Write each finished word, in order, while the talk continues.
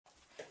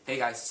Hey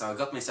guys, so I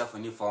got myself a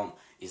new phone.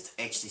 It's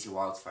the HTC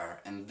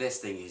Wildfire, and this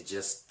thing is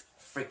just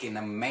freaking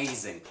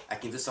amazing. I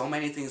can do so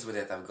many things with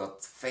it. I've got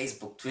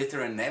Facebook,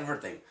 Twitter and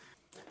everything.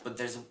 But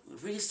there's a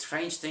really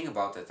strange thing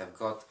about it. I've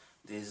got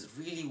these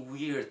really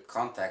weird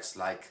contacts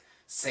like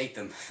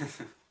Satan.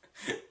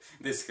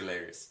 This is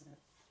hilarious.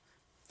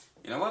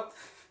 You know what?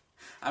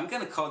 I'm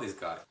gonna call this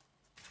guy.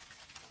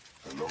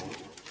 Hello?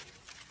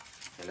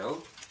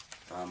 Hello?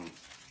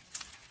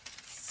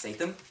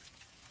 Satan?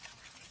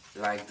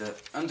 Like the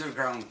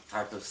underground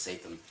type of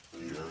Satan.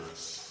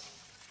 Yes.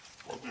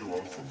 What do you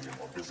want from me?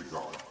 I'm a busy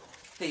guy.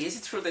 Hey, is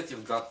it true that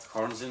you've got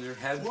horns in your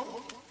head? What?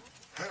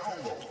 Hell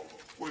no.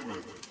 Wait a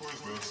minute. Who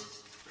is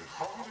this? And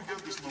how did you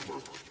get this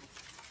number?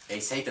 Hey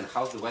Satan,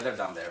 how's the weather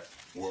down there?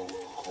 Well,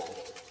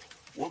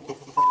 what the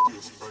fuck do you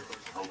expect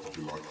how to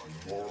be like,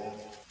 moron?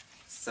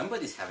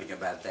 Somebody's having a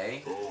bad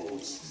day. Oh,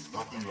 it's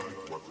nothing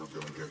like what we're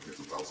gonna get in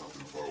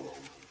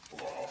 2012.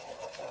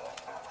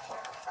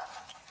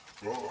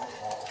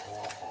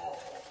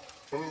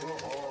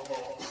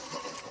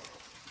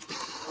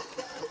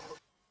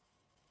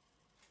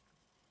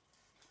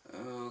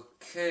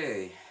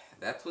 Okay,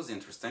 that was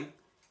interesting.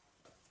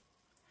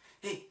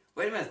 Hey,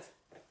 wait a minute.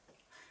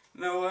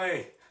 No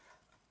way.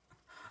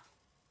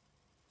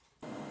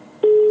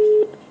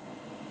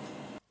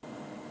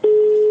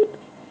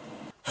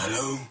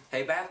 Hello?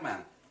 Hey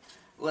Batman.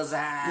 What's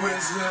that?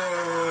 What's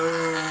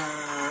up?